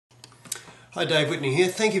Hi, Dave Whitney here.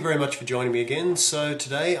 Thank you very much for joining me again. So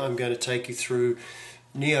today I'm going to take you through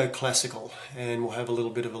Neoclassical, and we'll have a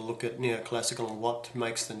little bit of a look at Neoclassical and what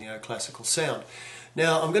makes the Neoclassical sound.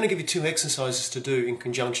 Now I'm going to give you two exercises to do in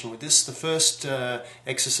conjunction with this. The first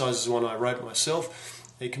exercise is one I wrote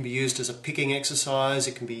myself. It can be used as a picking exercise,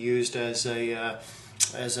 it can be used as a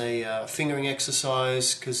fingering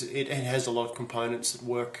exercise, because it has a lot of components that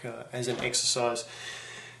work as an exercise.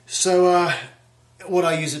 So what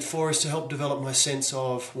I use it for is to help develop my sense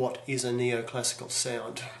of what is a neoclassical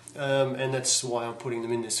sound, and that's why I'm putting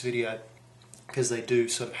them in this video, because they do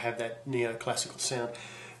sort of have that neoclassical sound.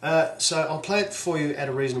 So I'll play it for you at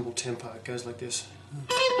a reasonable tempo. It goes like this.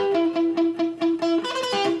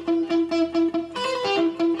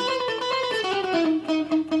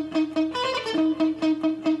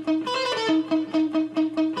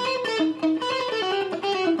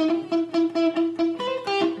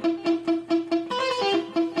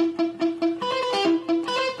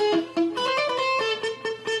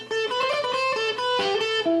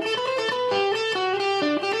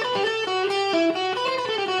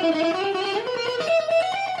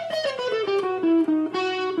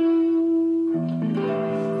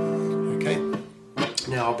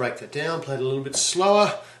 Now I'll break that down, play it a little bit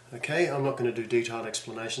slower. Okay, I'm not going to do detailed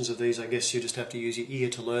explanations of these. I guess you just have to use your ear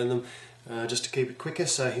to learn them, just to keep it quicker.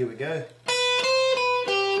 So here we go.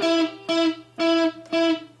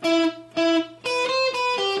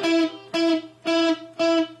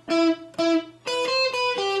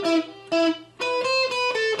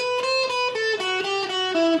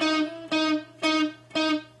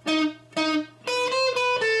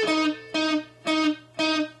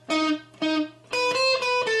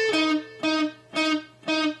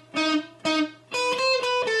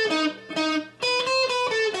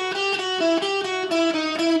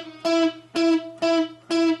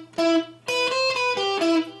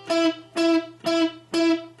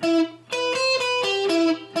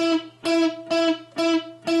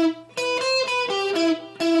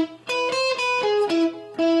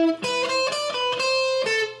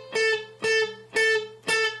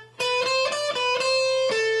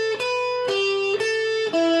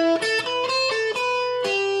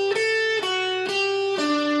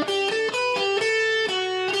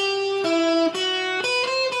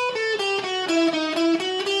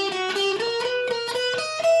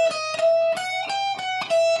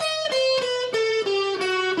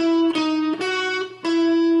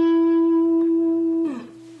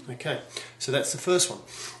 Okay, so that's the first one.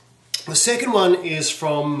 The second one is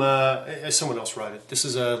from, someone else wrote it. This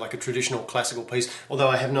is like a traditional classical piece, although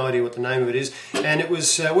I have no idea what the name of it is. And it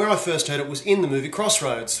was, where I first heard it was in the movie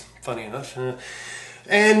Crossroads, funny enough.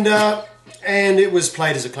 And it was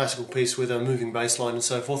played as a classical piece with a moving bass line and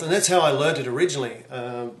so forth. And that's how I learnt it originally.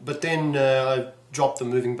 But then I dropped the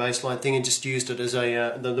moving bass line thing and just used it as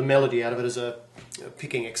the melody out of it as a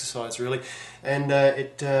picking exercise, really. And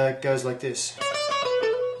it goes like this.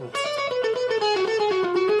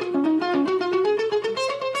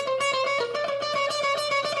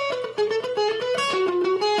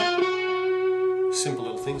 Simple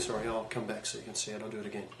little thing. Sorry, I'll come back so you can see it. I'll do it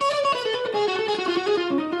again.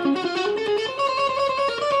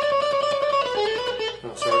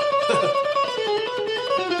 Oh, sorry.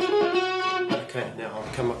 Okay, now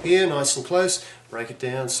I'll come up here nice and close, break it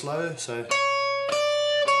down slow. So.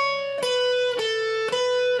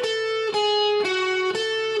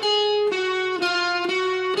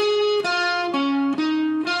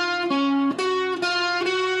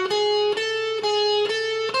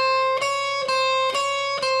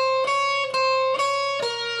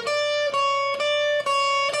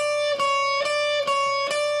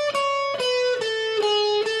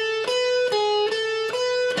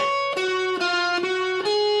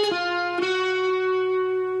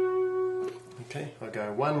 Okay, I'll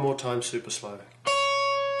go one more time super slow.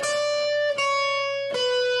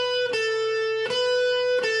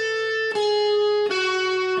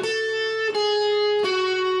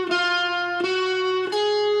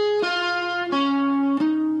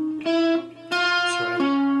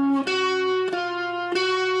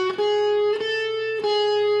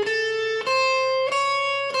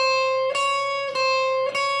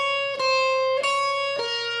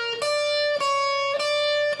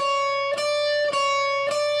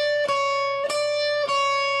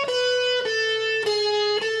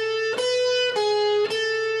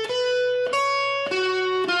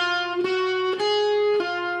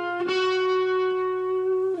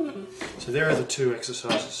 So there are the two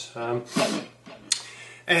exercises,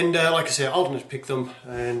 and like I said, I'll just pick them,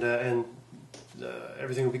 and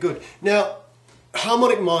everything will be good. Now,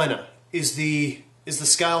 harmonic minor is the is the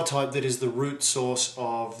scale type that is the root source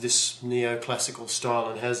of this neoclassical style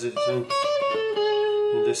and has it in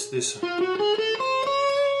this.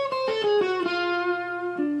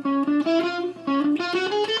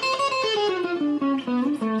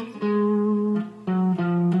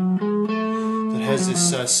 Has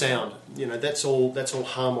this sound, you know, that's all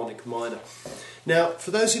harmonic minor. Now,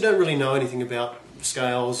 for those who don't really know anything about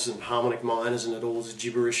scales and harmonic minors and it all is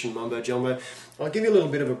gibberish and mumbo jumbo, I'll give you a little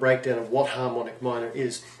bit of a breakdown of what harmonic minor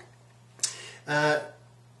is. And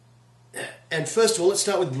first of all, let's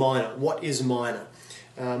start with minor. What is minor?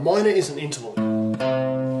 Minor is an interval,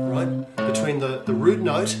 right, between the root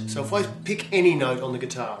note. So if I pick any note on the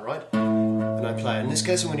guitar, right, and I play it. In this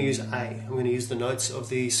case I'm going to use A. I'm going to use the notes of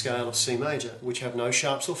the scale of C major, which have no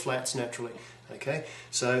sharps or flats naturally. Okay,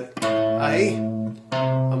 so A,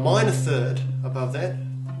 a minor third above that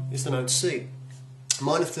is the note C. A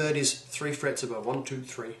minor third is 3 frets above, 1, 2,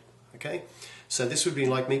 3. Okay, so this would be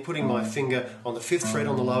like me putting my finger on the 5th fret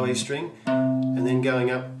on the low E string and then going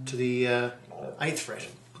up to the 8th fret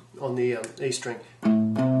on the E string.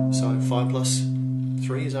 So 5 plus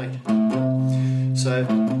 3 is 8. So,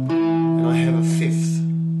 and I have a 5th,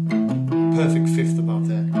 perfect 5th above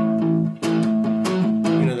that.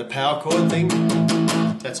 You know the power chord thing?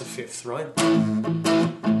 That's a 5th, right?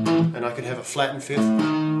 And I could have a flattened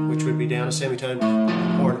 5th, which would be down a semitone,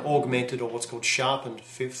 or an augmented or what's called sharpened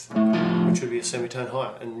 5th, which would be a semitone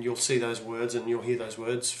higher. And you'll see those words and you'll hear those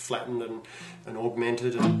words, flattened and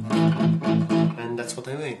augmented, and that's what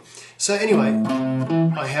they mean. So anyway,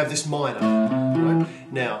 I have this minor, right?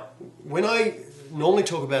 Now, when I normally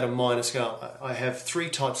talk about a minor scale, I have 3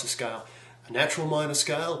 types of scale. A natural minor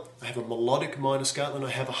scale, I have a melodic minor scale, and I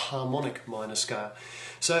have a harmonic minor scale.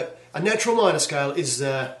 So a natural minor scale is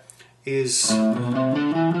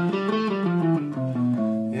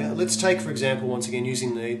let's take for example once again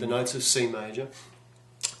using the notes of C major,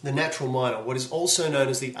 the natural minor, what is also known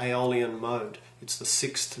as the Aeolian mode. It's the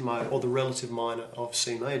 6th mode or the relative minor of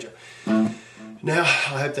C major. Now,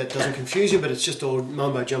 I hope that doesn't confuse you, but it's just all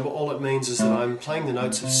mumbo jumbo. All it means is that I'm playing the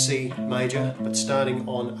notes of C major, but starting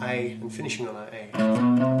on A and finishing on A.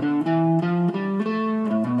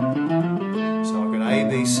 So I've got A,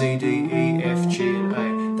 B, C, D, E, F, G, and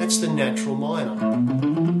A. That's the natural minor.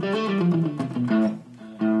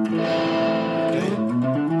 Okay.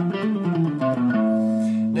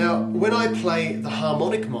 Now, when I play the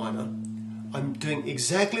harmonic minor, I'm doing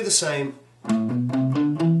exactly the same,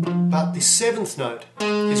 but the 7th note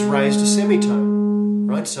is raised a semitone,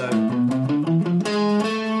 right? So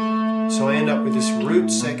I end up with this root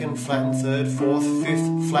 2nd, flattened 3rd, 4th,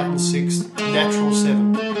 5th, flattened 6th, natural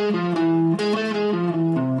 7th.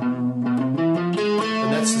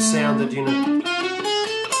 And that's the sound that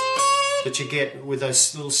that you get with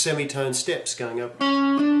those little semitone steps going up.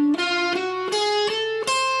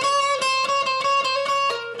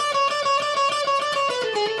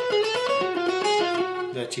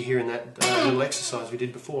 That you hear in that little exercise we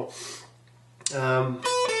did before.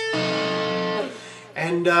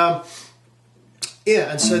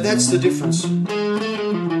 Yeah, and so that's the difference.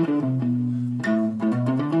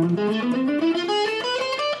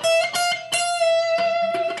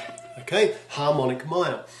 Okay, harmonic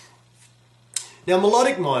minor. Now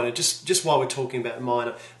melodic minor, just while we're talking about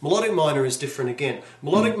minor, melodic minor is different again.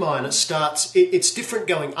 Melodic minor starts, it's different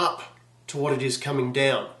going up to what it is coming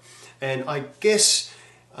down. And I guess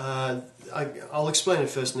I'll explain it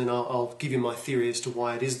first and then I'll give you my theory as to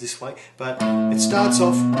why it is this way. But it starts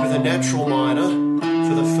off with a natural minor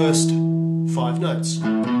for the first 5 notes.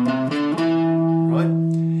 Right?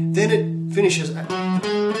 Then it finishes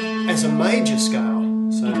as a major scale.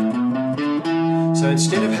 So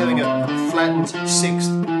instead of having a flattened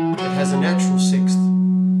 6th, it has a natural 6th.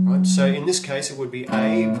 Right? So in this case it would be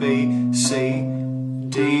A, B, C,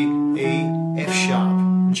 D, E, F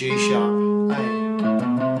sharp, G sharp, A.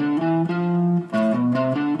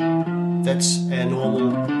 That's our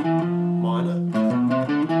normal minor,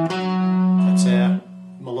 that's our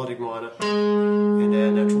melodic minor, and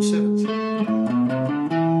our natural 7th.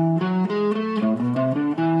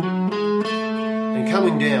 And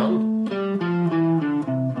coming down,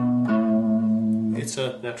 it's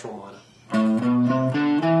a natural minor.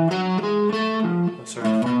 Oh, sorry.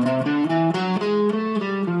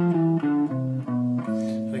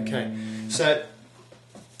 Okay, so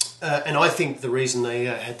and I think the reason they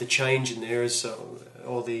had the change in there is,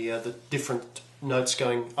 or the different notes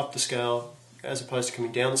going up the scale as opposed to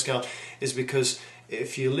coming down the scale, is because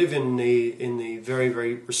if you live in the very,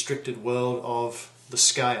 very restricted world of the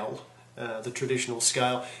scale, the traditional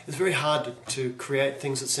scale, it's very hard to create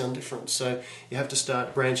things that sound different. So you have to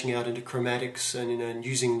start branching out into chromatics and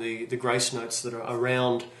using the grace notes that are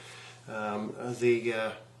around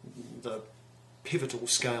the pivotal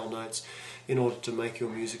scale notes in order to make your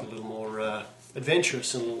music a little more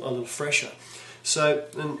adventurous and a little fresher. So,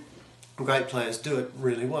 and great players do it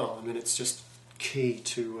really well. I mean, it's just key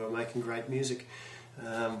to making great music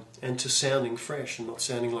and to sounding fresh and not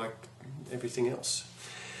sounding like everything else.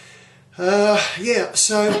 Yeah,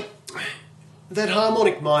 so that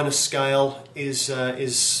harmonic minor scale is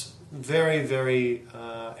very, very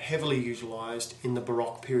heavily utilised in the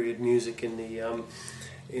Baroque period music, in the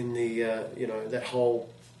you know, that whole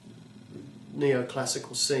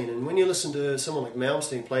neoclassical scene. And when you listen to someone like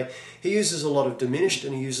Malmsteen play, he uses a lot of diminished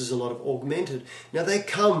and he uses a lot of augmented. Now they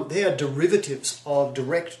are derivatives of,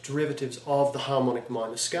 direct derivatives of the harmonic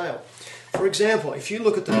minor scale. For example, if you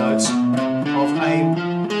look at the notes of a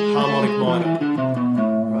harmonic minor,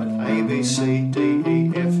 right, A, B, C, D,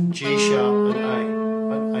 E, F, G sharp and A,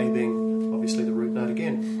 right, A being obviously the root note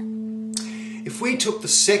again. If we took the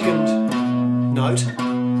second note,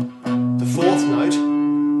 the fourth note,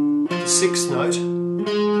 the sixth note,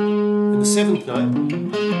 and the seventh note,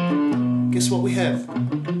 guess what we have?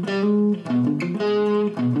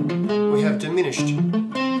 We have diminished.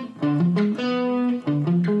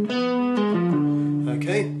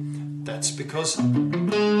 Okay, that's because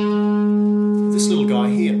this little guy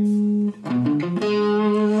here,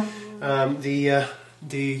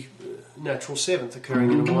 the natural seventh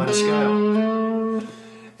occurring in a minor scale.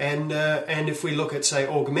 And if we look at, say,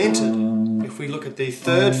 augmented, if we look at the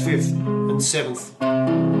third, fifth and seventh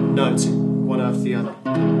notes, one after the other,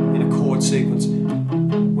 in a chord sequence,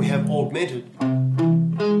 we have augmented.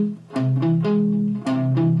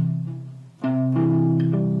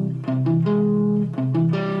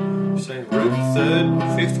 So root, third,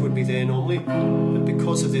 fifth would be there normally, but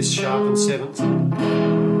because of this sharpened seventh,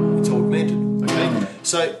 it's augmented. Okay,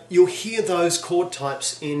 so you'll hear those chord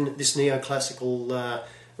types in this neoclassical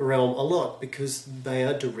realm a lot because they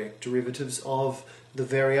are direct derivatives of the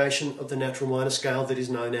variation of the natural minor scale that is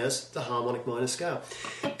known as the harmonic minor scale.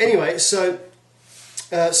 Anyway, so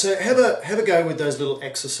have a go with those little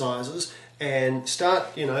exercises and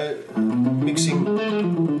start, you know, mixing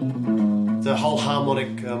the whole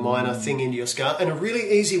harmonic minor thing into your scale. And a really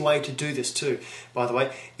easy way to do this too, by the way,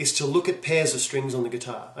 is to look at pairs of strings on the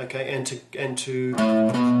guitar, okay, and to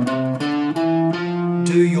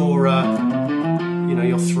do your you know,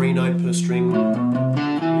 your 3-note per string, you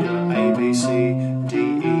know, A, B, C, D,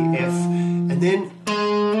 E, F, and then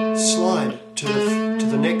slide to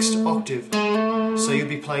the next octave. So you'll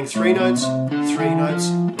be playing 3 notes, 3 notes,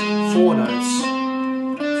 4 notes,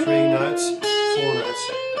 3 notes, 4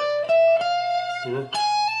 notes. You know?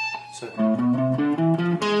 So.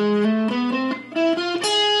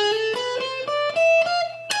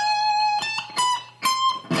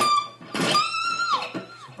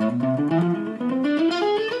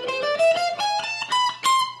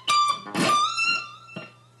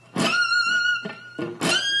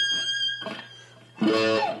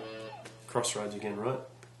 Crossroads again, right?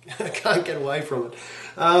 I can't get away from it.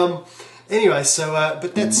 Anyway, so,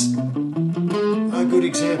 but that's a good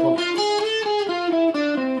example.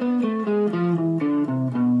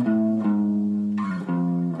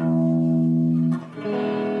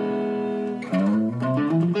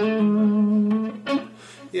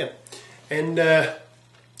 Yeah, and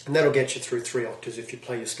that'll get you through 3 octaves if you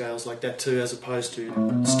play your scales like that too, as opposed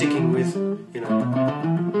to sticking with, you know,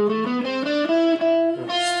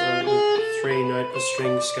 3-note per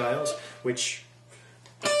string scales, which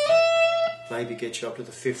maybe get you up to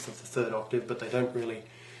the 5th of the 3rd octave, but they don't really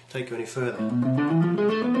take you any further.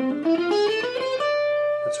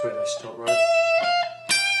 That's where they stop, right?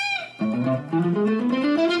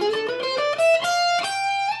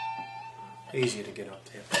 Easier to get up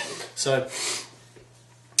there. So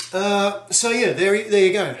yeah, there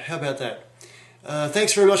you go. How about that?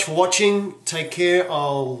 Thanks very much for watching. Take care.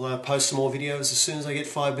 I'll post some more videos as soon as I get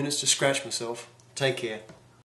 5 minutes to scratch myself. Take care.